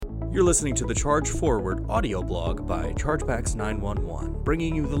You're listening to the Charge Forward audio blog by Chargebacks 911,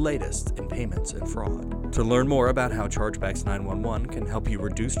 bringing you the latest in payments and fraud. To learn more about how Chargebacks 911 can help you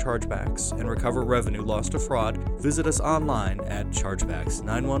reduce chargebacks and recover revenue lost to fraud, visit us online at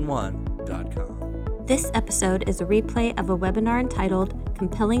chargebacks911.com. This episode is a replay of a webinar entitled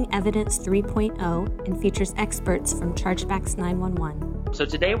Compelling Evidence 3.0 and features experts from Chargebacks 911. So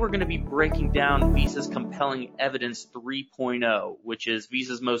today we're going to be breaking down Visa's Compelling Evidence 3.0, which is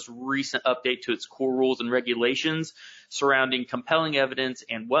Visa's most recent update to its core rules and regulations surrounding compelling evidence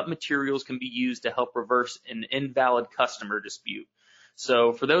and what materials can be used to help reverse an invalid customer dispute.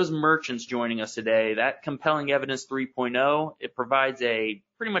 So for those merchants joining us today, that Compelling Evidence 3.0, it provides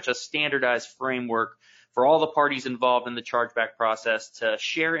pretty much a standardized framework for all the parties involved in the chargeback process to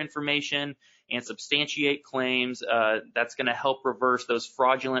share information and substantiate claims that's going to help reverse those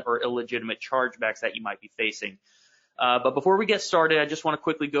fraudulent or illegitimate chargebacks that you might be facing. But before we get started, I just want to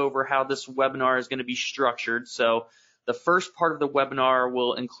quickly go over how this webinar is going to be structured. So the first part of the webinar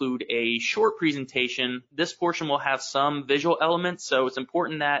will include a short presentation. This portion will have some visual elements, so it's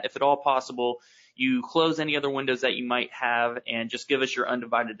important that, if at all possible, you close any other windows that you might have and just give us your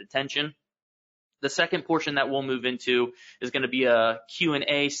undivided attention. The second portion that we'll move into is going to be a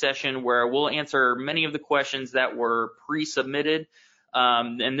Q&A session where we'll answer many of the questions that were pre-submitted.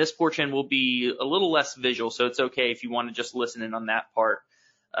 And this portion will be a little less visual, so it's okay if you want to just listen in on that part.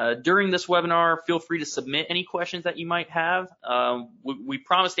 During this webinar, feel free to submit any questions that you might have. We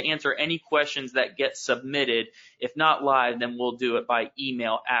promise to answer any questions that get submitted. If not live, then we'll do it by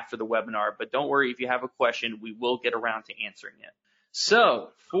email after the webinar. But don't worry, if you have a question, we will get around to answering it.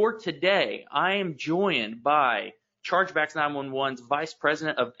 So for today, I am joined by Chargebacks 911's Vice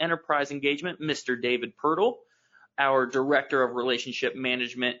President of Enterprise Engagement, Mr. David Pirtle, our Director of Relationship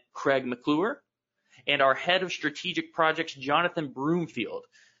Management, Craig McClure, and our Head of Strategic Projects, Jonathan Broomfield.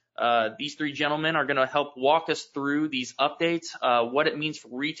 These three gentlemen are going to help walk us through these updates, what it means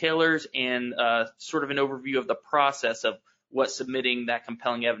for retailers, and sort of an overview of the process of what submitting that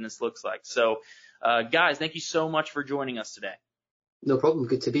compelling evidence looks like. So, guys, thank you so much for joining us today. No problem.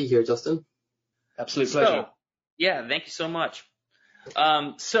 Good to be here, Justin. Absolute pleasure. Yeah, thank you so much.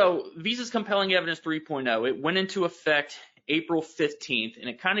 So Visa's Compelling Evidence 3.0, it went into effect April 15th, and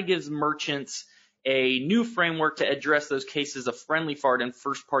it kind of gives merchants a new framework to address those cases of friendly fraud and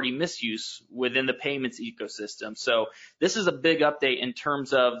first-party misuse within the payments ecosystem. So this is a big update in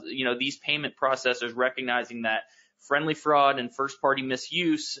terms of, these payment processors recognizing that friendly fraud and first-party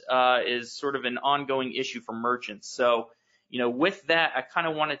misuse is sort of an ongoing issue for merchants. So with that, I kind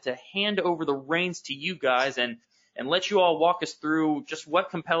of wanted to hand over the reins to you guys and let you all walk us through just what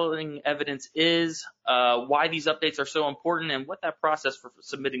compelling evidence is, why these updates are so important, and what that process for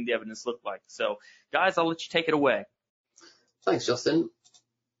submitting the evidence looked like. So, guys, I'll let you take it away. Thanks, Justin.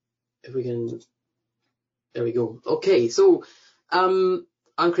 If we can, there we go. Okay, so I'm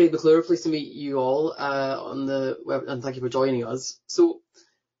Craig McClure. Pleased to meet you all on the web, and thank you for joining us. So,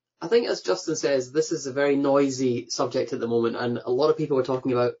 I think, as Justin says, this is a very noisy subject at the moment, and a lot of people are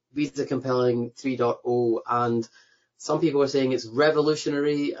talking about Visa Compelling 3.0, and some people are saying it's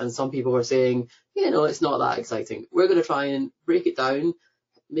revolutionary, and some people are saying, it's not that exciting. We're going to try and break it down,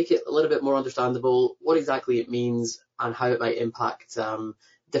 make it a little bit more understandable, what exactly it means, and how it might impact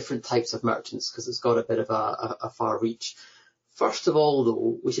different types of merchants, because it's got a bit of a far reach. First of all,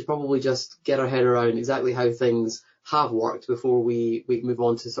 though, we should probably just get our head around exactly how things have worked before we move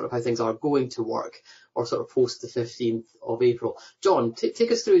on to sort of how things are going to work, or sort of post the 15th of April. John,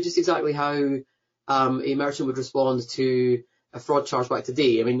 take us through just exactly how a merchant would respond to a fraud chargeback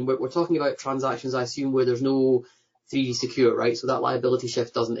today. I mean, we're talking about transactions, I assume, where there's no 3D Secure, right? So that liability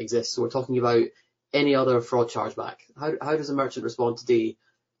shift doesn't exist. So we're talking about any other fraud chargeback. How does a merchant respond today,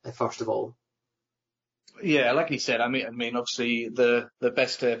 first of all? Yeah, like you said, I mean, obviously the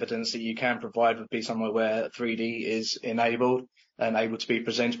best evidence that you can provide would be somewhere where 3D is enabled and able to be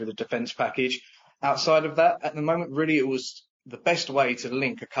presented with a defense package. Outside of that, at the moment, really it was the best way to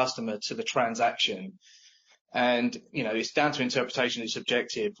link a customer to the transaction. And, it's down to interpretation, it's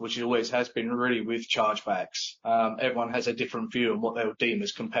subjective, which it always has been really with chargebacks. Everyone has a different view on what they'll deem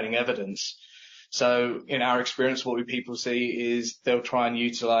as compelling evidence. So in our experience, what people see is they'll try and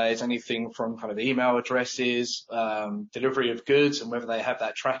utilize anything from kind of email addresses, delivery of goods, and whether they have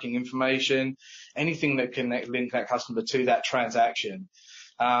that tracking information, anything that can link that customer to that transaction.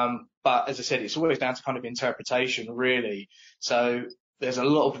 But as I said, it's always down to kind of interpretation, really. So there's a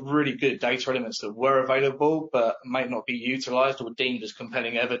lot of really good data elements that were available, but might not be utilized or deemed as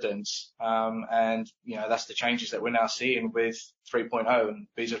compelling evidence. And, that's the changes that we're now seeing with 3.0, and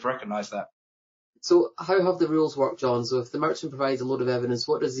Visa's recognized that. So how have the rules worked, John? So if the merchant provides a load of evidence,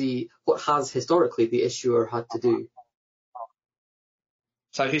 what has historically the issuer had to do?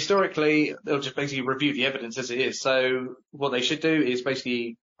 So historically, they'll just basically review the evidence as it is. So what they should do is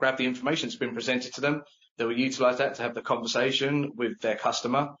basically grab the information that's been presented to them. They will utilise that to have the conversation with their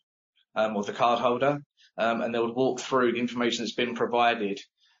customer or the card holder, and they would walk through the information that's been provided.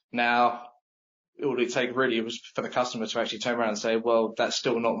 Now, all it take really was for the customer to actually turn around and say, well, that's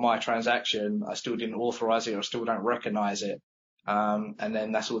still not my transaction. I still didn't authorise it, or still don't recognise it. And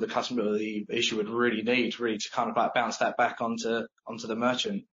then that's all the customer or the issue would really need, really, to kind of like bounce that back onto the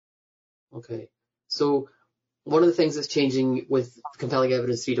merchant. Okay. So one of the things that's changing with Compelling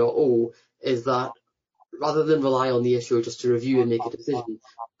Evidence 3.0 is that rather than rely on the issuer just to review and make a decision,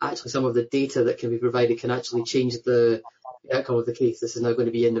 actually some of the data that can be provided can actually change the outcome of the case. This is now going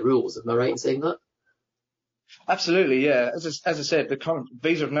to be in the rules. Am I right in saying that? Absolutely, yeah. As I said,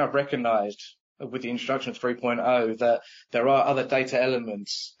 Visa have now recognised with the introduction of 3.0 that there are other data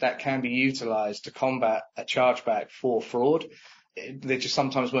elements that can be utilised to combat a chargeback for fraud. They just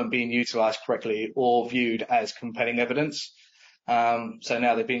sometimes weren't being utilised correctly or viewed as compelling evidence. So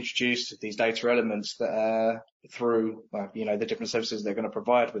now they've been introduced these data elements that through the different services they're going to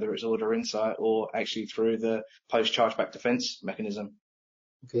provide, whether it's Order Insight or actually through the post-chargeback defence mechanism.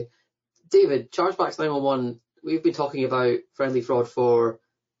 Okay. David, Chargebacks 911, we've been talking about friendly fraud for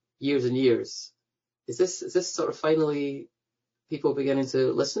years and years. Is this sort of finally people beginning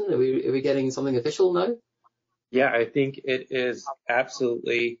to listen? Are we getting something official now? Yeah, I think it is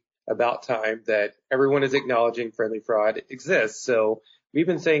absolutely about time that everyone is acknowledging friendly fraud exists. So we've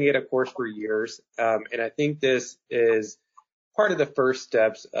been saying it, of course, for years. And I think this is part of the first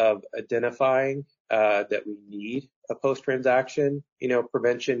steps of identifying that we need a post-transaction,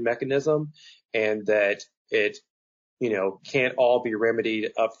 prevention mechanism, and that it, can't all be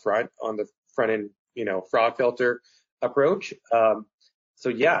remedied up front on the front end, fraud filter approach. So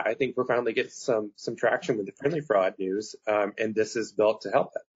yeah, I think we're finally getting some traction with the friendly fraud news, and this is built to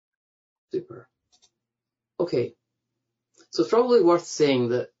help that. Super. Okay. So it's probably worth saying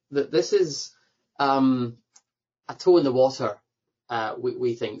that this is a toe in the water,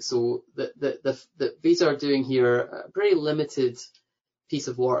 we think. So that Visa are doing here a very limited piece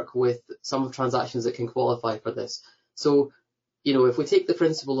of work with some of transactions that can qualify for this. So, if we take the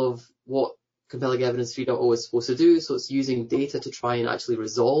principle of what Compelling Evidence 3.0 is supposed to do, so it's using data to try and actually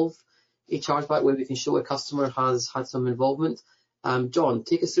resolve a chargeback where we can show a customer has had some involvement. John,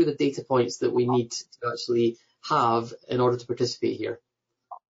 take us through the data points that we need to actually have in order to participate here.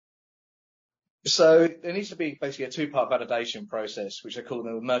 So there needs to be basically a two-part validation process, which they call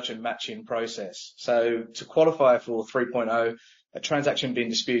the merchant matching process. So to qualify for 3.0, a transaction being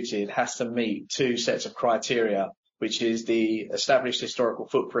disputed has to meet two sets of criteria, which is the established historical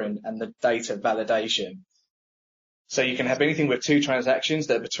footprint and the data validation. So you can have anything with two transactions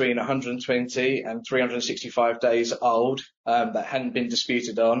that are between 120 and 365 days old, that hadn't been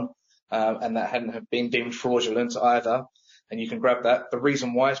disputed on, and that hadn't been deemed fraudulent either. And you can grab that. The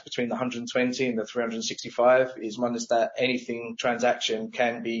reason why it's between the 120 and the 365 is one is that anything transaction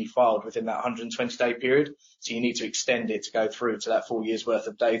can be filed within that 120-day period. So you need to extend it to go through to that 4 years worth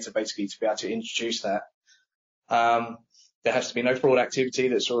of data, basically, to be able to introduce that. There has to be no fraud activity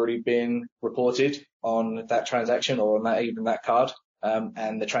that's already been reported on that transaction or on even that card.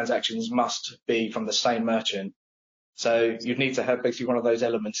 And the transactions must be from the same merchant. So you'd need to have basically one of those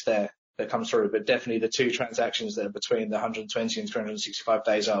elements there that comes through, but definitely the two transactions that are between the 120 and 365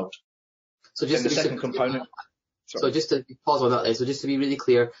 days old. So just the second component. So just to pause on that there. So just to be really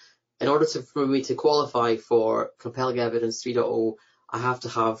clear, in order for me to qualify for Compelling Evidence 3.0, I have to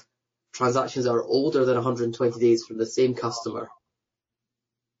have transactions that are older than 120 days from the same customer.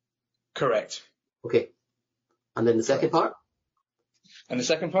 Correct. Okay. And then the second part? And the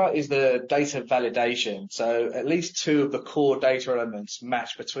second part is the data validation. So at least two of the core data elements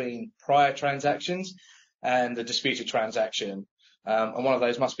match between prior transactions and the disputed transaction. And one of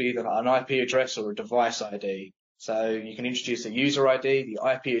those must be either an IP address or a device ID. So you can introduce a user ID, the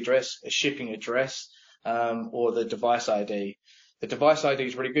IP address, a shipping address, or the device ID. The device ID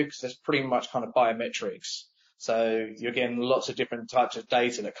is really good because that's pretty much kind of biometrics. So you're getting lots of different types of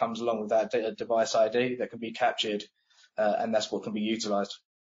data that comes along with that device ID that can be captured, and that's what can be utilized.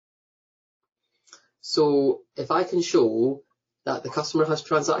 So if I can show that the customer has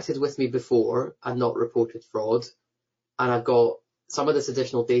transacted with me before and not reported fraud, and I've got some of this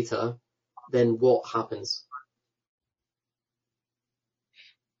additional data, then what happens?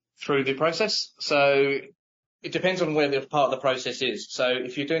 Through the process. So it depends on where the part of the process is. So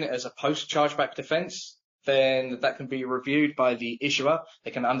if you're doing it as a post-chargeback defence, then that can be reviewed by the issuer.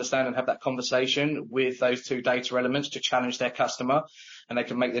 They can understand and have that conversation with those two data elements to challenge their customer, and they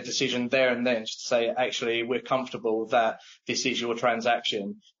can make their decision there and then to say, actually, we're comfortable that this is your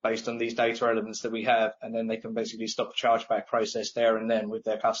transaction based on these data elements that we have, and then they can basically stop the chargeback process there and then with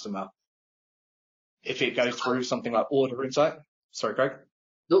their customer. If it goes through something like Order Insight. Sorry, Craig?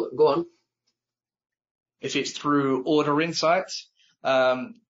 No, go on. If it's through Order Insight,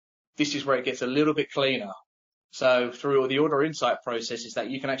 this is where it gets a little bit cleaner. So through the Order Insight process is that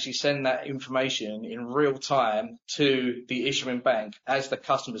you can actually send that information in real time to the issuing bank as the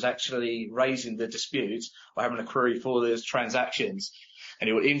customer's actually raising the disputes or having a query for those transactions. And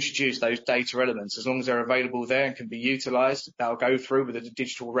it will introduce those data elements. As long as they're available there and can be utilized, they'll go through with a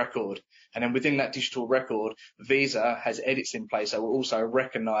digital record. And then within that digital record, Visa has edits in place that will also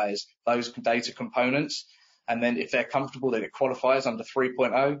recognize those data components. And then if they're comfortable that it qualifies under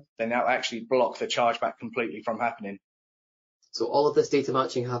 3.0, then they'll actually block the chargeback completely from happening. So all of this data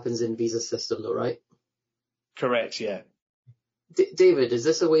matching happens in Visa's system though, right? Correct, yeah. David, is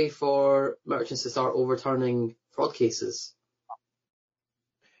this a way for merchants to start overturning fraud cases?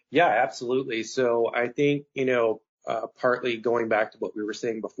 Yeah, absolutely. So I think, partly going back to what we were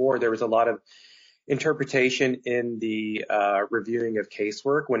saying before, there was a lot of interpretation in the reviewing of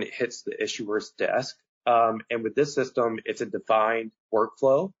casework when it hits the issuer's desk. And with this system, it's a defined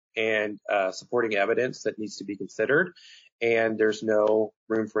workflow and supporting evidence that needs to be considered, and there's no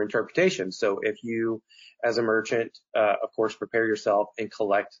room for interpretation. So if you, as a merchant, of course, prepare yourself and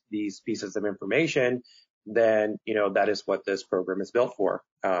collect these pieces of information, then, that is what this program is built for.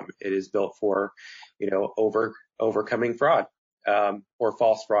 It is built for, overcoming fraud or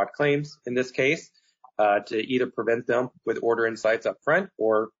false fraud claims in this case, to either prevent them with Order Insights up front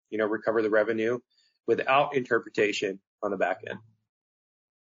or, recover the revenue without interpretation on the back end.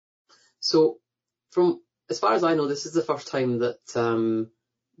 So from as far as I know, this is the first time that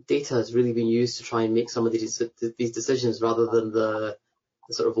data has really been used to try and make some of these decisions rather than the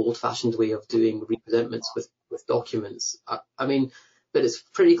sort of old-fashioned way of doing representments with documents. I mean, but it's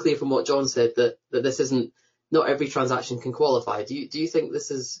pretty clear from what John said that this isn't, not every transaction can qualify. Do you think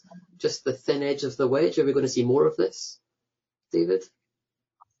this is just the thin edge of the wedge? Are we going to see more of this, David?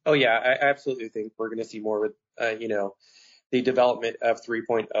 Oh yeah, I absolutely think we're going to see more with, the development of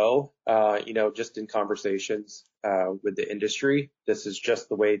 3.0, just in conversations with the industry. This is just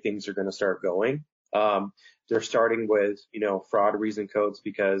the way things are going to start going. They're starting with, fraud reason codes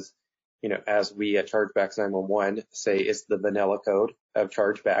because, as we at Chargebacks 911 say, it's the vanilla code of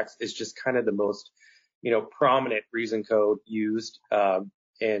chargebacks. It's just kind of the most, prominent reason code used,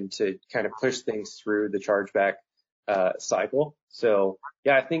 and to kind of push things through the chargeback cycle. So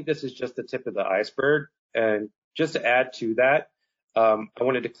yeah, I think this is just the tip of the iceberg. And just to add to that, I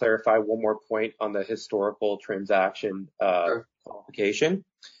wanted to clarify one more point on the historical transaction qualification.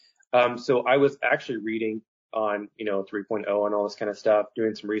 So I was actually reading on, 3.0 and all this kind of stuff,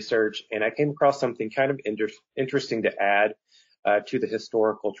 doing some research, and I came across something kind of interesting to add to the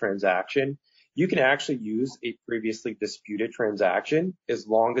historical transaction. You can actually use a previously disputed transaction as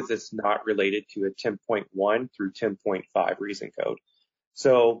long as it's not related to a 10.1 through 10.5 reason code.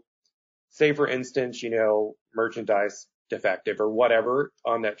 So say, for instance, merchandise defective or whatever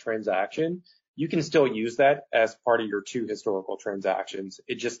on that transaction, you can still use that as part of your two historical transactions.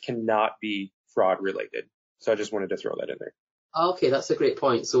 It just cannot be fraud related. So I just wanted to throw that in there. Okay, that's a great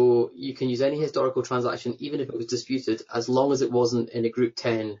point. So you can use any historical transaction, even if it was disputed, as long as it wasn't in a group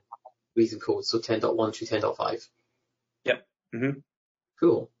 10 reason code, so 10.1 through 10.5. Yep. Mm-hmm.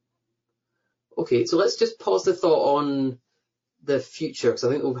 Cool. Okay, so let's just pause the thought on the future, because I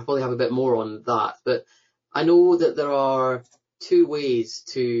think we'll probably have a bit more on that. But I know that there are two ways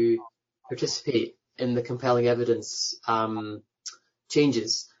to participate in the compelling evidence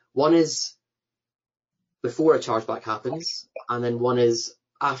changes. One is before a chargeback happens, and then one is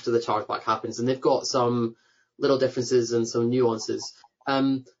after the chargeback happens, and they've got some little differences and some nuances.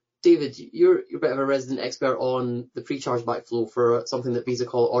 David, you're a bit of a resident expert on the pre-chargeback flow for something that Visa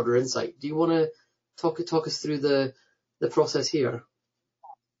call Order Insight. Do you want to talk us through the process here?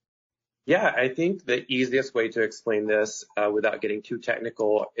 Yeah, I think the easiest way to explain this without getting too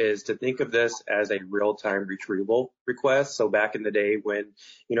technical is to think of this as a real-time retrieval request. So back in the day when,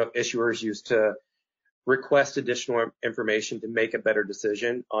 issuers used to request additional information to make a better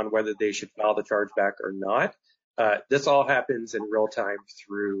decision on whether they should file the chargeback or not. This all happens in real time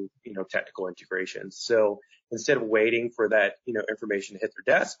through, technical integrations. So instead of waiting for that, information to hit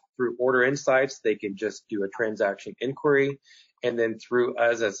their desk, through Order Insights, they can just do a transaction inquiry. And then through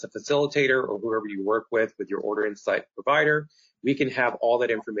us as a facilitator or whoever you work with your Order Insight provider, we can have all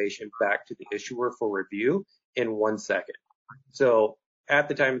that information back to the issuer for review in 1 second. So at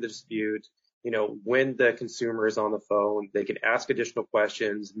the time of the dispute, when the consumer is on the phone, they can ask additional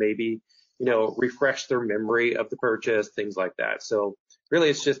questions, maybe, refresh their memory of the purchase, things like that. So really,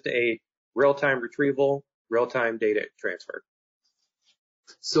 it's just a real-time retrieval, real-time data transfer.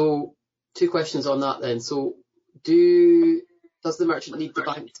 So 2 questions on that then. So does the merchant need the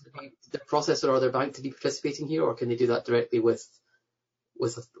bank to be, the processor or their bank to be participating here, or can they do that directly with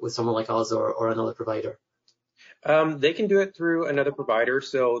someone like us or another provider? They can do it through another provider.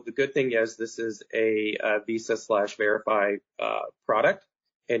 So the good thing is this is a Visa/Verify product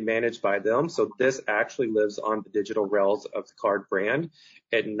and managed by them. So this actually lives on the digital rails of the card brand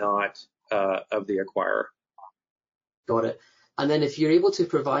and not of the acquirer. Got it. And then if you're able to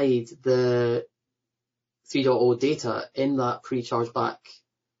provide the 3.0 data in that pre-chargeback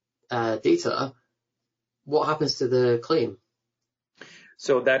data, what happens to the claim?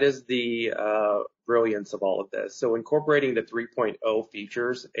 So that is the brilliance of all of this. So incorporating the 3.0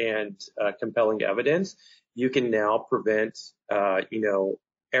 features and compelling evidence, you can now prevent,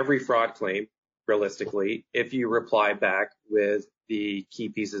 every fraud claim realistically if you reply back with the key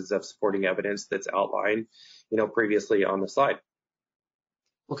pieces of supporting evidence that's outlined, previously on the slide.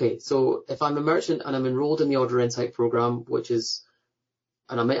 Okay, so if I'm a merchant and I'm enrolled in the Order Insight program, which is,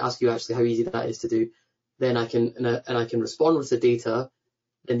 and I might ask you actually how easy that is to do, then I can respond with the data,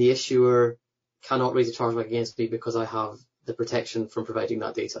 then the issuer cannot raise a chargeback against me because I have the protection from providing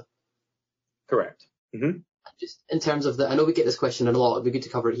that data. Correct. Mm-hmm. Just in terms of I know we get this question a lot, it'd be good to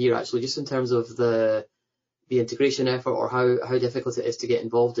cover it here actually, just in terms of the integration effort or how difficult it is to get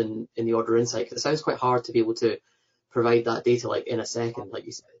involved in the Order Insight, because it sounds quite hard to be able to provide that data like in a second, like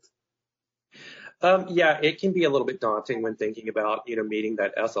you said. Yeah, it can be a little bit daunting when thinking about, meeting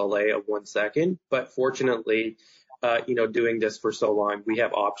that SLA of 1 second. But fortunately, doing this for so long, we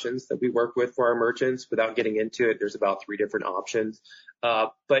have options that we work with for our merchants. Without getting into it, there's about 3 different options.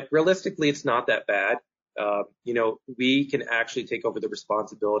 But realistically, it's not that bad. We can actually take over the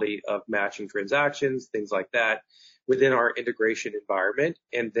responsibility of matching transactions, things like that, within our integration environment,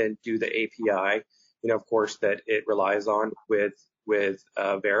 and then do the API, of course, that it relies on with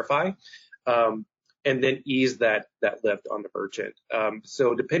Verify, and then ease that lift on the merchant.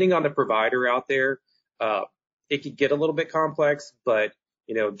 So depending on the provider out there, it could get a little bit complex, but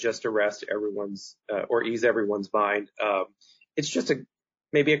just to rest everyone's or ease everyone's mind, it's just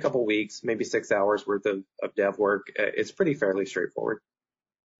maybe a couple weeks, maybe 6 hours worth of dev work. It's fairly straightforward.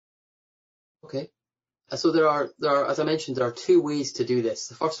 Okay. So there are, as I mentioned, there are 2 ways to do this.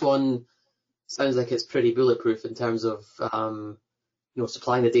 The first one sounds like it's pretty bulletproof in terms of,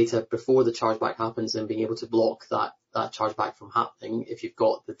 supplying the data before the chargeback happens and being able to block that chargeback from happening if you've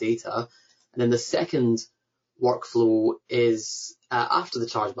got the data. And then the second workflow is after the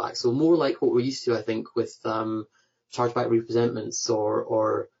chargeback. So more like what we're used to, I think, with chargeback representments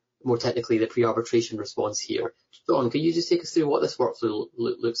or more technically the pre-arbitration response here. John, can you just take us through what this workflow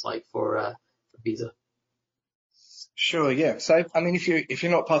looks like for Visa? Sure, yeah. So, I mean, if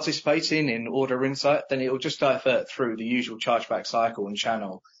you're not participating in Order Insight, then it will just divert through the usual chargeback cycle and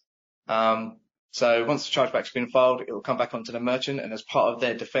channel. So once the chargeback's been filed, it will come back onto the merchant, and as part of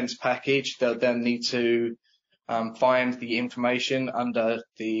their defense package, they'll then need to find the information under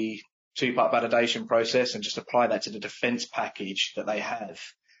the 2-part validation process and just apply that to the defense package that they have.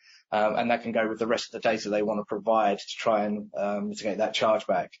 And that can go with the rest of the data they want to provide to try and mitigate that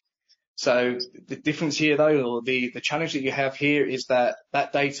chargeback. So the difference here, though, or the challenge that you have here is that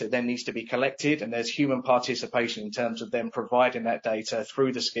data then needs to be collected, and there's human participation in terms of them providing that data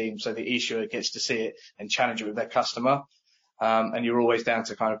through the scheme so the issuer gets to see it and challenge it with their customer. And you're always down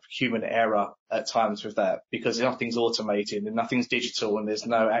to kind of human error at times with that, because nothing's automated and nothing's digital and there's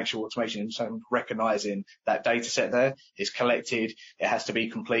no actual automation in terms of recognizing that data set there. It's collected, it has to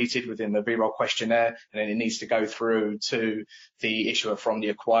be completed within the VROL questionnaire, and then it needs to go through to the issuer from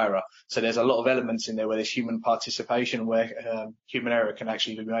the acquirer. So there's a lot of elements in there where there's human participation, where human error can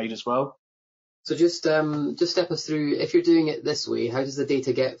actually be made as well. So just step us through, if you're doing it this way, how does the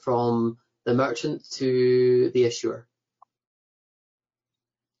data get from the merchant to the issuer?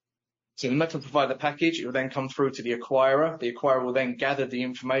 So the merchant will provide the package. It will then come through to the acquirer. The acquirer will then gather the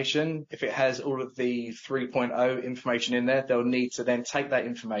information. If it has all of the 3.0 information in there, they'll need to then take that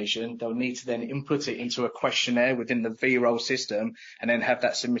information. They'll need to then input it into a questionnaire within the VROL system and then have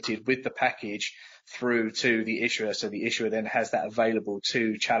that submitted with the package through to the issuer, so the issuer then has that available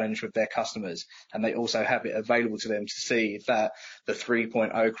to challenge with their customers, and they also have it available to them to see if that the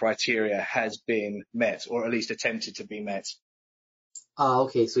 3.0 criteria has been met, or at least attempted to be met.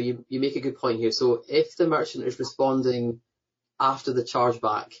 Okay, so you make a good point here. So if the merchant is responding after the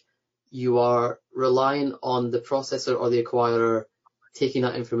chargeback, you are relying on the processor or the acquirer taking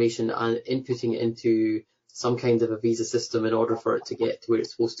that information and inputting it into some kind of a Visa system in order for it to get to where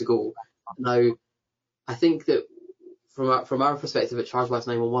it's supposed to go. Now, I think that from our perspective at Chargebacks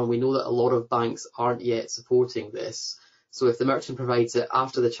 911, we know that a lot of banks aren't yet supporting this. So if the merchant provides it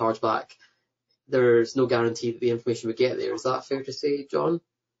after the chargeback, there's no guarantee that the information would get there. Is that fair to say, John?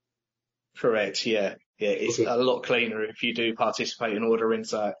 Correct, yeah. It's a lot cleaner if you do participate in Order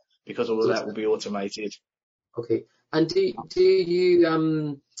Insight, because all of that will be automated. Okay. And do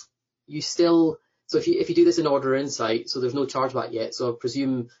you you still, so if you do this in Order Insight, so there's no chargeback yet, so I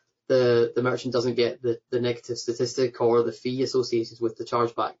presume the merchant doesn't get the negative statistic or the fee associated with the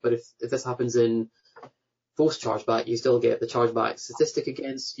chargeback, but if this happens in post chargeback, you still get the chargeback statistic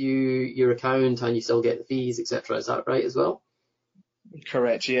against your account, and you still get the fees, etc. Is that right as well?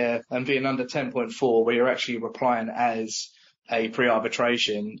 Correct, yeah. And being under 10.4, where you're actually replying as a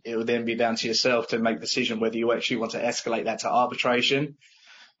pre-arbitration, it will then be down to yourself to make the decision whether you actually want to escalate that to arbitration.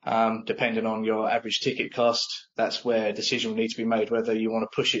 Depending on your average ticket cost, that's where a decision will need to be made, whether you want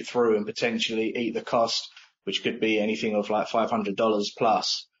to push it through and potentially eat the cost, which could be anything of like $500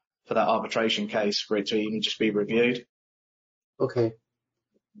 plus for that arbitration case for it to even just be reviewed. Okay.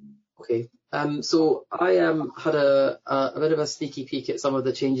 So I had a bit of a sneaky peek at some of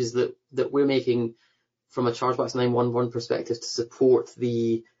the changes that we're making from a Chargebacks 911 perspective to support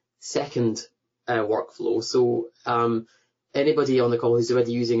the second workflow. So anybody on the call who's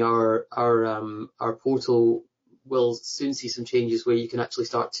already using our portal will soon see some changes where you can actually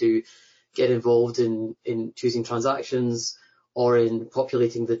start to get involved in choosing transactions or in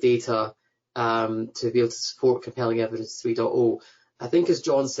populating the data to be able to support compelling evidence 3.0. I think, as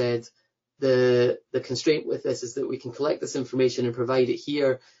John said, the constraint with this is that we can collect this information and provide it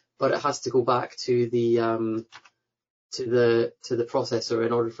here, but it has to go back to the processor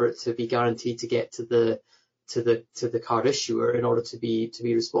in order for it to be guaranteed to get to the card issuer in order to be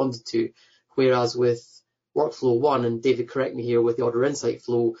responded to. Whereas with workflow 1, and David, correct me here, with the Order Insight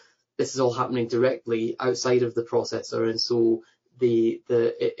flow, this is all happening directly outside of the processor, and so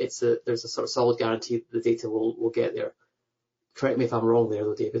there's a sort of solid guarantee that the data will get there. Correct me if I'm wrong there,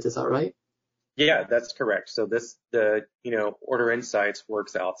 though, David. Is that right? Yeah, that's correct. So the Order Insights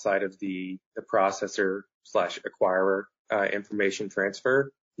works outside of the processor / acquirer information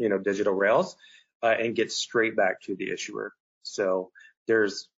transfer, digital rails, and gets straight back to the issuer. So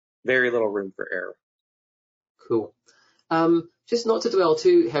there's very little room for error. Cool. Just not to dwell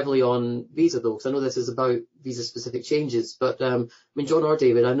too heavily on Visa, though, because I know this is about Visa-specific changes, but John or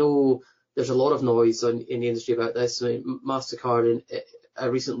David, I know there's a lot of noise in the industry about this. MasterCard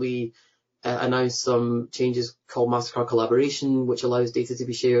recently announced some changes called MasterCard Collaboration, which allows data to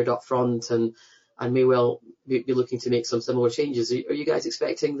be shared up front and may well be looking to make some similar changes. Are you guys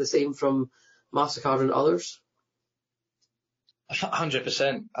expecting the same from MasterCard and others?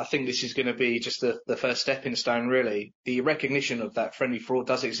 100%. I think this is going to be just the first stepping stone, really. The recognition of that friendly fraud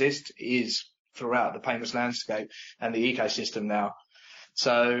does exist is throughout the payments landscape and the ecosystem now.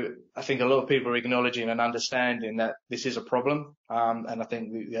 So I think a lot of people are acknowledging and understanding that this is a problem. And I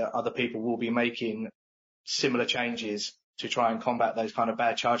think other people will be making similar changes to try and combat those kind of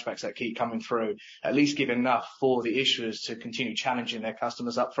bad chargebacks that keep coming through, at least give enough for the issuers to continue challenging their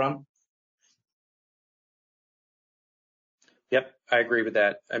customers up front. Yep, I agree with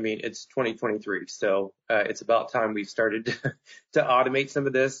that. I mean, it's 2023, so it's about time we started to automate some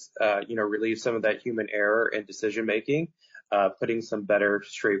of this, relieve some of that human error in decision making, putting some better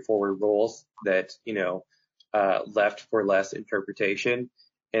straightforward rules that, left for less interpretation,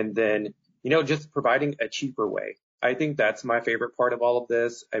 and then, just providing a cheaper way. I think that's my favorite part of all of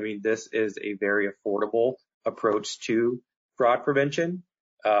this. I mean, this is a very affordable approach to fraud prevention.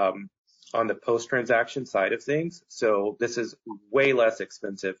 On the post-transaction side of things. So this is way less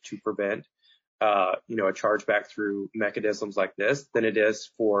expensive to prevent, a chargeback through mechanisms like this than it is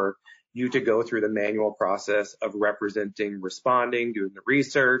for you to go through the manual process of representing, responding, doing the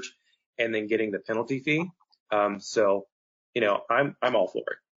research, and then getting the penalty fee. So I'm all for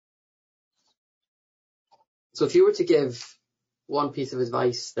it. So if you were to give one piece of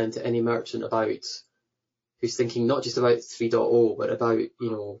advice then to any merchant who's thinking not just about 3.0, but about,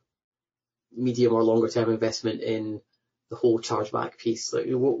 medium or longer term investment in the whole chargeback piece, like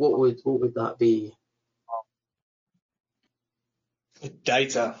what would that be?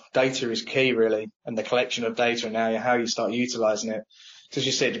 Data is key, really, and the collection of data and now how you start utilizing it. As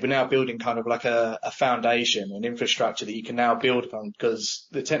you said, we're now building kind of like a foundation, an infrastructure that you can now build upon, because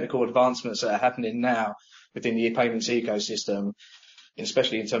the technical advancements that are happening now within the payments ecosystem,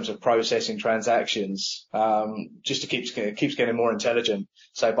 especially in terms of processing transactions, just keeps getting more intelligent.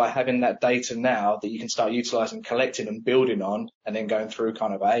 So by having that data now that you can start utilizing, collecting and building on, and then going through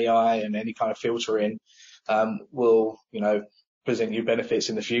kind of AI and any kind of filtering, will, present you benefits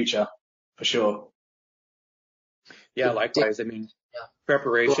in the future for sure. Yeah, likewise. I mean,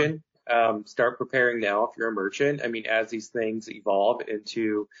 preparation, start preparing now if you're a merchant. I mean, as these things evolve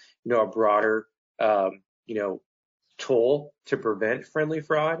into, a broader, tool to prevent friendly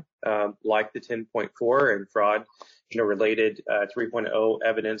fraud, like the 10.4 and fraud, related 3.0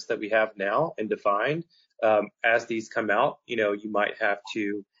 evidence that we have now and defined. As these come out, you might have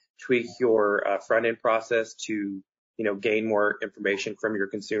to tweak your front end process to, gain more information from your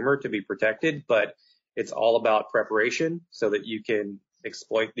consumer to be protected. But it's all about preparation so that you can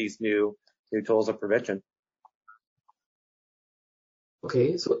exploit these new tools of prevention.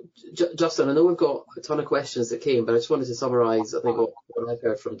 Okay, so Justin, I know we've got a ton of questions that came, but I just wanted to summarise, I think, what I've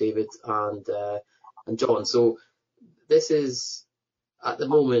heard from David and John. So this is, at the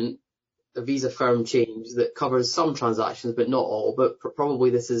moment, a Visa firm change that covers some transactions, but not all. But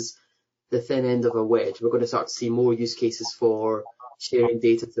probably this is the thin end of a wedge. We're going to start to see more use cases for sharing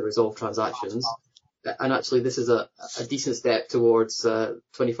data to resolve transactions. And actually, this is a decent step towards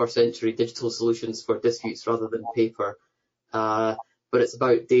 21st century digital solutions for disputes rather than paper. But it's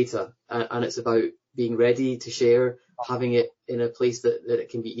about data, and it's about being ready to share, having it in a place that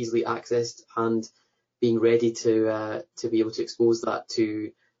it can be easily accessed, and being ready to be able to expose that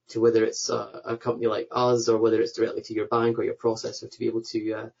to whether it's a company like us or whether it's directly to your bank or your processor, to be able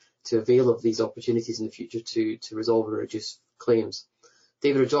to avail of these opportunities in the future to resolve and reduce claims.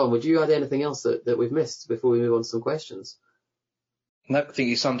 David or John, would you add anything else that we've missed before we move on to some questions? No, I think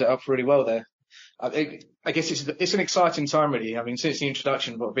you summed it up really well there. I guess it's an exciting time, really. I mean, since the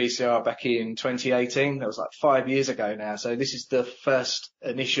introduction of VCR back in 2018, that was like 5 years ago now. So this is the first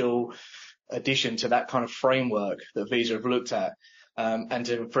initial addition to that kind of framework that Visa have looked at, and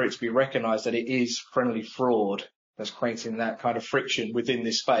for it to be recognised that it is friendly fraud that's creating that kind of friction within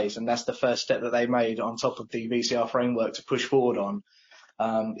this space, and that's the first step that they made on top of the VCR framework to push forward on,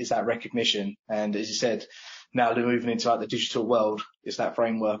 is that recognition. And as you said, now they're moving into like the digital world, it's that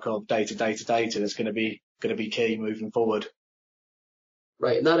framework of data that's going to be key moving forward.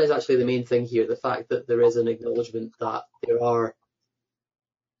 Right, and that is actually the main thing here, the fact that there is an acknowledgement that there are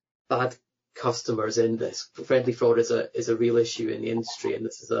bad customers in this. Friendly fraud is a real issue in the industry, and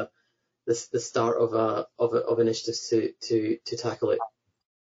this is the start of initiatives to tackle it.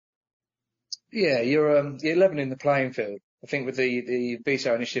 Yeah, you're leveling the playing field. I think with the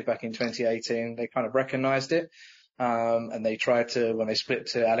VCR initiative back in 2018, they kind of recognised it, and they tried to, when they split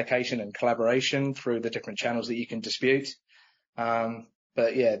to allocation and collaboration through the different channels that you can dispute.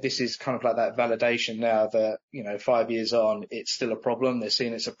 But yeah, this is kind of like that validation now that, 5 years on, it's still a problem. They're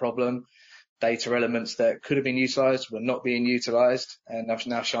seeing it's a problem. Data elements that could have been utilised were not being utilised, and I've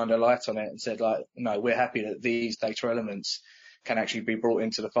now shined a light on it and said, no, we're happy that these data elements can actually be brought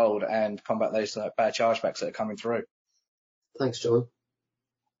into the fold and combat those bad chargebacks that are coming through. Thanks, John.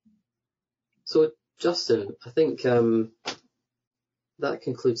 So, Justin, I think that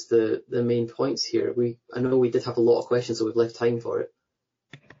concludes the main points here. I know we did have a lot of questions, so we've left time for it.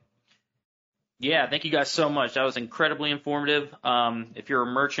 Yeah, thank you guys so much. That was incredibly informative. If you're a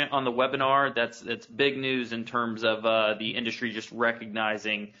merchant on the webinar, that's big news in terms of the industry just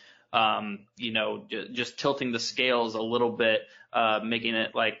recognizing, just tilting the scales a little bit, making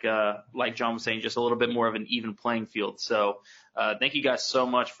it like John was saying, just a little bit more of an even playing field. So thank you guys so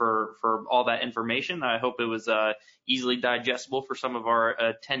much for all that information. I hope it was easily digestible for some of our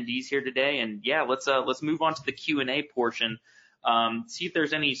attendees here today. And yeah, let's move on to the Q&A portion. See if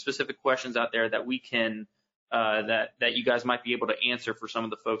there's any specific questions out there that we can that you guys might be able to answer for some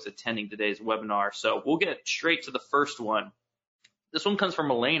of the folks attending today's webinar. So we'll get straight to the first one. This one comes from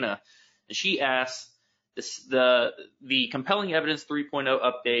Elena, and she asks, the compelling evidence 3.0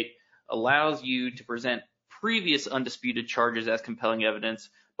 update allows you to present previous undisputed charges as compelling evidence,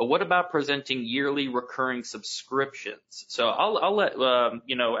 but what about presenting yearly recurring subscriptions? So I'll let,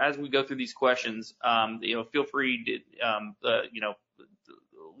 as we go through these questions, feel free to,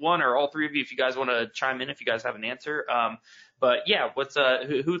 one or all three of you, if you guys want to chime in, if you guys have an answer. But yeah,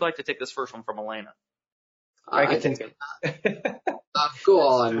 who'd like to take this first one from Elena? I can take it. Go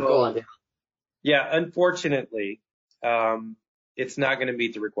on. Yeah, unfortunately, it's not going to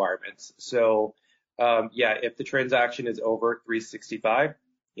meet the requirements. So if the transaction is over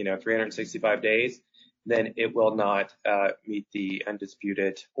 365 days, then it will not meet the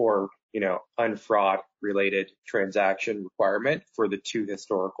undisputed or, unfraud related transaction requirement for the 2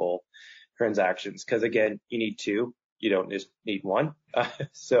 historical transactions. Because again, you need 2, you don't just need 1.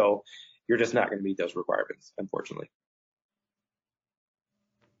 So you're just not going to meet those requirements, unfortunately.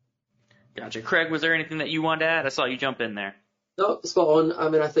 Gotcha. Craig, was there anything that you wanted to add? I saw you jump in there. No, spot on. I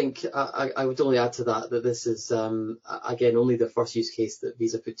mean, I think I would only add to that this is, again, only the first use case that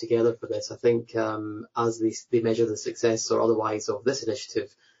Visa put together for this. I think as they measure the success or otherwise of this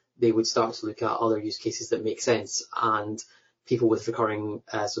initiative, they would start to look at other use cases that make sense. And people with recurring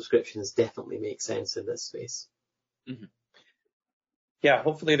subscriptions definitely make sense in this space. Mm-hmm. Yeah,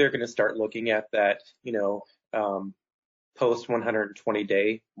 hopefully they're going to start looking at that, post 120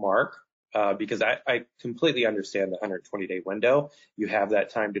 day mark. Because I completely understand the 120-day window. You have that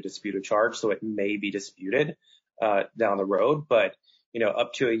time to dispute a charge, so it may be disputed down the road. But,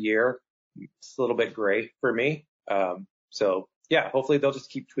 up to a year, it's a little bit gray for me. So, yeah, hopefully they'll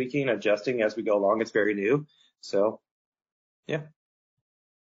just keep tweaking and adjusting as we go along. It's very new. So, yeah.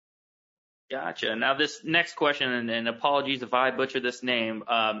 Gotcha. Now, this next question, and apologies if I butcher this name,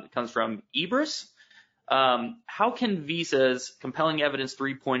 comes from Ibris. How can Visa's Compelling Evidence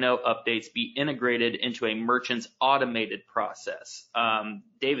 3.0 updates be integrated into a merchant's automated process?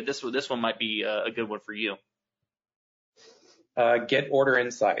 David, this one might be a good one for you. Get order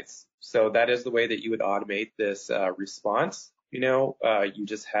insights. So that is the way that you would automate this response. You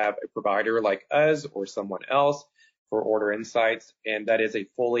just have a provider like us or someone else for order insights, and that is a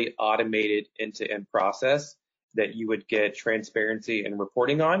fully automated end-to-end process that you would get transparency and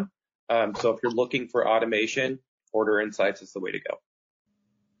reporting on. So if you're looking for automation, Order Insights is the way to go.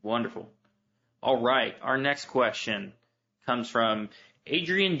 Wonderful. All right. Our next question comes from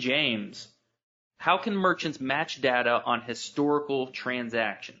Adrian James. How can merchants match data on historical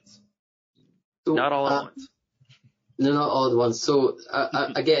transactions? So, not all at once. No, not all at once. So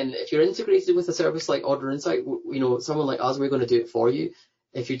again, if you're integrated with a service like Order Insight, someone like us, we're going to do it for you.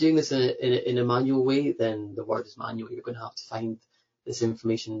 If you're doing this in a manual way, then the word is manual. You're going to have to find this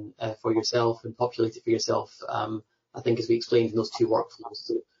information for yourself and populate it for yourself. I think as we explained in those 2 workflows.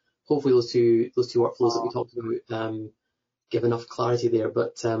 So hopefully those two workflows that we talked about give enough clarity there.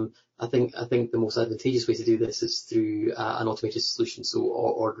 But I think the most advantageous way to do this is through an automated solution. So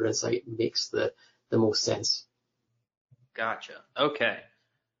Order Insight makes the most sense. Gotcha. Okay.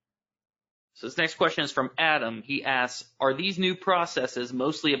 So this next question is from Adam. He asks, are these new processes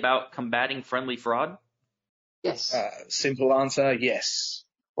mostly about combating friendly fraud? Yes. Simple answer, yes.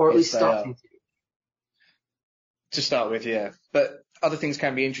 Or at least starting to start with, yeah. But other things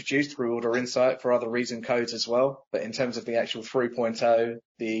can be introduced through Order Insight for other reason codes as well. But in terms of the actual 3.0,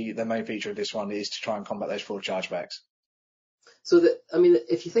 the main feature of this one is to try and combat those fraud chargebacks. So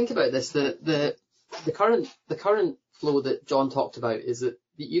if you think about this, the current flow that John talked about is that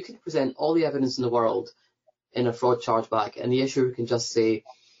you can present all the evidence in the world in a fraud chargeback, and the issuer can just say,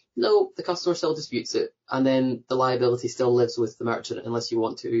 no, the customer still disputes it, and then the liability still lives with the merchant unless you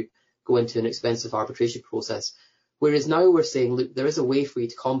want to go into an expensive arbitration process. Whereas now we're saying, look, there is a way for you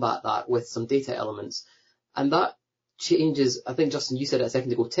to combat that with some data elements. And that changes, I think, Justin, you said it a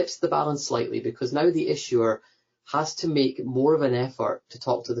second ago, tips the balance slightly, because now the issuer has to make more of an effort to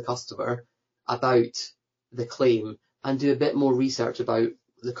talk to the customer about the claim and do a bit more research about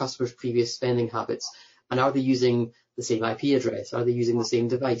the customer's previous spending habits. And are they using the same IP address? Are they using the same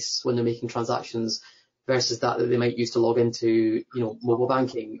device when they're making transactions versus that they might use to log into, mobile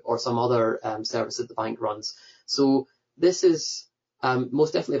banking or some other service that the bank runs? So this is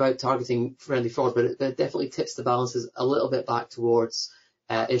most definitely about targeting friendly fraud, but it definitely tips the balances a little bit back towards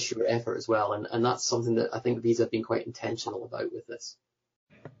issuer effort as well. And that's something that I think Visa have been quite intentional about with this.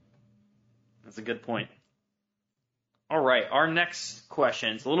 That's a good point. All right, our next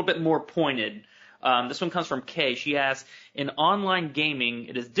question is a little bit more pointed. This one comes from Kay. She asks, in online gaming,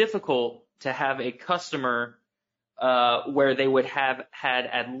 it is difficult to have a customer where they would have had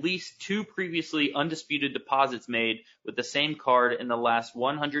at least 2 previously undisputed deposits made with the same card in the last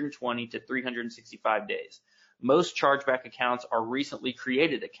 120 to 365 days. Most chargeback accounts are recently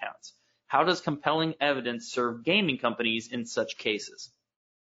created accounts. How does compelling evidence serve gaming companies in such cases?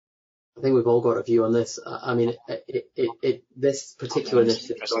 I think we've all got a view on this. I mean, this particular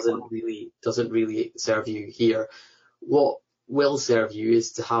initiative doesn't really serve you here. What will serve you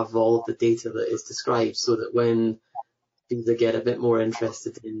is to have all of the data that is described, so that when Visa get a bit more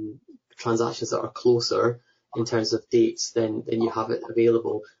interested in transactions that are closer in terms of dates, then you have it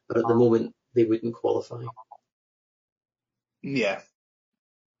available. But at the moment, they wouldn't qualify. Yeah.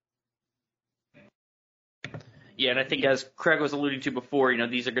 Yeah, and I think as Craig was alluding to before,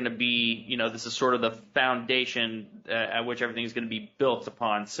 these are going to be, this is sort of the foundation at which everything is going to be built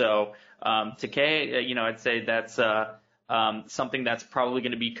upon. So, to Kay, I'd say that's something that's probably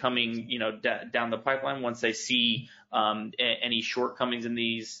going to be coming, down the pipeline once they see any shortcomings in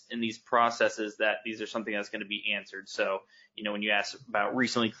these processes, that these are something that's going to be answered. So, when you ask about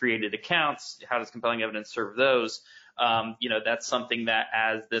recently created accounts, how does compelling evidence serve those? That's something that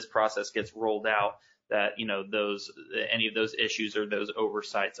as this process gets rolled out, that, any of those issues or those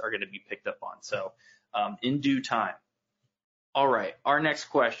oversights are going to be picked up on. So, in due time. All right. Our next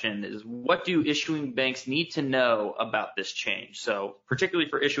question is, what do issuing banks need to know about this change? So, particularly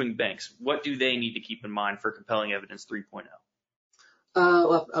for issuing banks, what do they need to keep in mind for compelling evidence 3.0?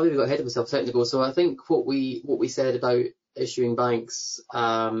 Well, I maybe got ahead of myself a second ago. So I think what we said about issuing banks,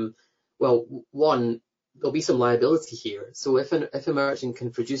 well, one, there'll be some liability here. So if a merchant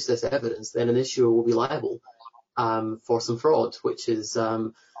can produce this evidence, then an issuer will be liable for some fraud, which is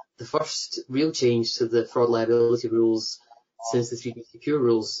the first real change to the fraud liability rules since the 3BC Pure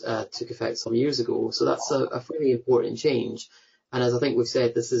rules took effect some years ago. So that's a fairly important change. And as I think we've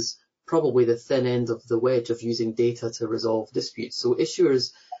said, this is probably the thin end of the wedge of using data to resolve disputes. So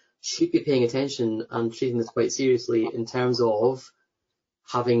issuers should be paying attention and treating this quite seriously in terms of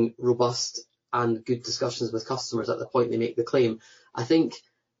having robust and good discussions with customers at the point they make the claim. I think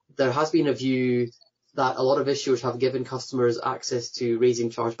there has been a view that a lot of issuers have given customers access to raising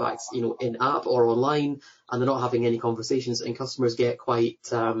chargebacks, in app or online, and they're not having any conversations, and customers get quite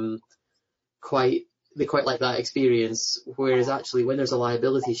like that experience. Whereas actually, when there's a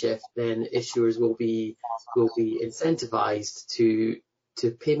liability shift, then issuers will be incentivized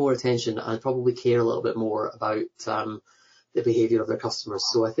to pay more attention and probably care a little bit more about the behaviour of their customers.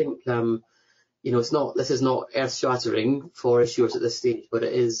 So I think this is not earth-shattering for issuers at this stage, but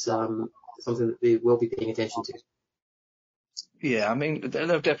it is something that they will be paying attention to. Yeah, I mean,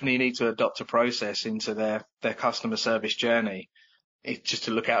 they'll definitely need to adopt a process into their customer service journey, just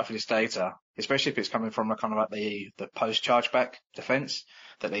to look out for this data, especially if it's coming from a kind of like the post-chargeback defence,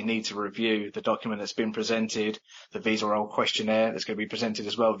 that they need to review the document that's been presented, the Visa role questionnaire that's going to be presented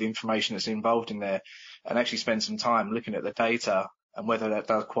as well, the information that's involved in there, and actually spend some time looking at the data and whether that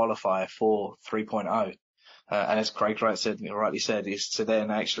does qualify for 3.0. And as Craig rightly said, is to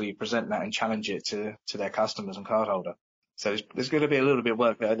then actually present that and challenge it to their customers and cardholder. So there's going to be a little bit of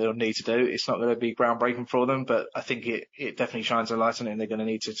work that they'll need to do. It's not going to be groundbreaking for them, but I think it definitely shines a light on it, and they're going to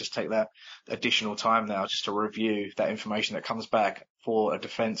need to just take that additional time now just to review that information that comes back for a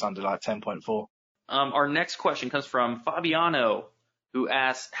defense under like 10.4. Our next question comes from Fabiano, who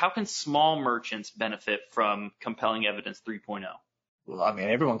asks, how can small merchants benefit from compelling evidence 3.0? Well, I mean,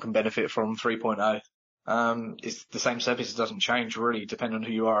 everyone can benefit from 3.0. It's the same service. It doesn't change really depending on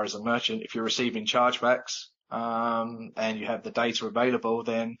who you are as a merchant. If you're receiving chargebacks, and you have the data available,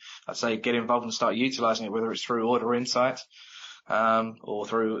 then I'd say get involved and start utilizing it, whether it's through Order Insight, or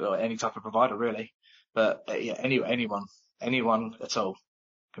through any type of provider really. But yeah, anyone at all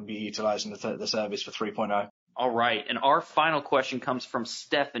can be utilizing the service for 3.0. All right. And our final question comes from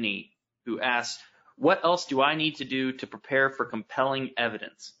Stephanie, who asks, what else do I need to do to prepare for compelling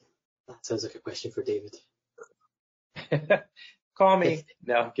evidence? That sounds like a question for David. Call me.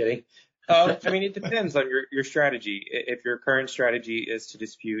 No, I'm kidding. I mean, it depends on your strategy. If your current strategy is to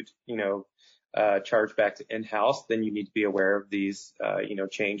dispute, chargebacks in-house, then you need to be aware of these,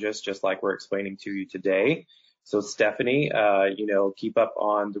 changes, just like we're explaining to you today. So Stephanie, keep up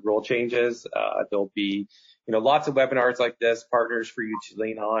on the rule changes. There'll be, lots of webinars like this, partners for you to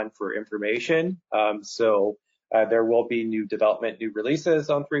lean on for information. There will be new development, new releases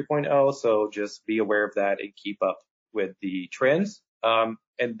on 3.0. So just be aware of that and keep up with the trends.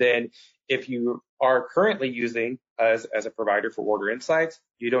 And then if you are currently using as a provider for Order Insights,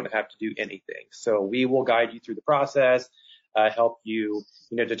 you don't have to do anything. So we will guide you through the process, help you,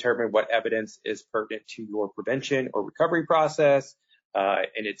 determine what evidence is pertinent to your prevention or recovery process. And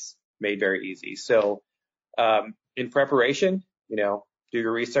it's made very easy. So, in preparation, do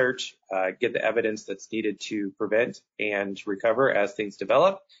your research, get the evidence that's needed to prevent and recover as things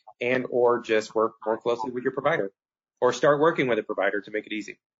develop, and or just work more closely with your provider, or start working with a provider to make it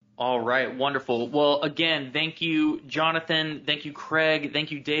easy. All right, wonderful. Well, again, thank you, Jonathan. Thank you, Craig.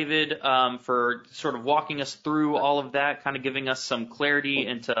 Thank you, David, for sort of walking us through all of that, kind of giving us some clarity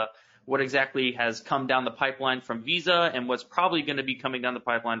into what exactly has come down the pipeline from Visa and what's probably going to be coming down the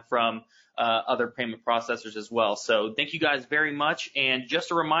pipeline from other payment processors as well. So thank you guys very much. And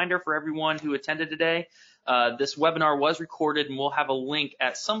just a reminder for everyone who attended today, this webinar was recorded, and we'll have a link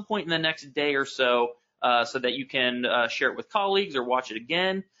at some point in the next day or so that you can share it with colleagues or watch it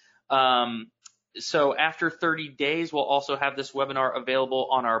again. So after 30 days, we'll also have this webinar available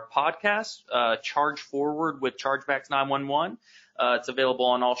on our podcast, Charge Forward with Chargebacks 911. It's available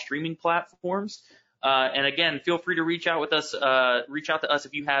on all streaming platforms. And again, feel free to reach out to us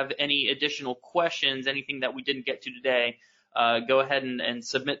if you have any additional questions, anything that we didn't get to today. Go ahead and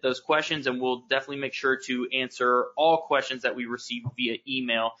submit those questions, and we'll definitely make sure to answer all questions that we receive via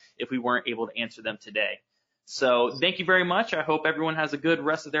email if we weren't able to answer them today. So thank you very much. I hope everyone has a good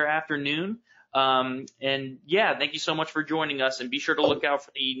rest of their afternoon. And yeah, thank you so much for joining us, and be sure to look out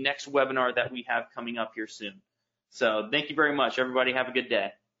for the next webinar that we have coming up here soon. So thank you very much, everybody. Have a good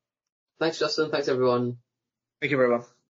day. Thanks, Justin. Thanks, everyone. Thank you very much.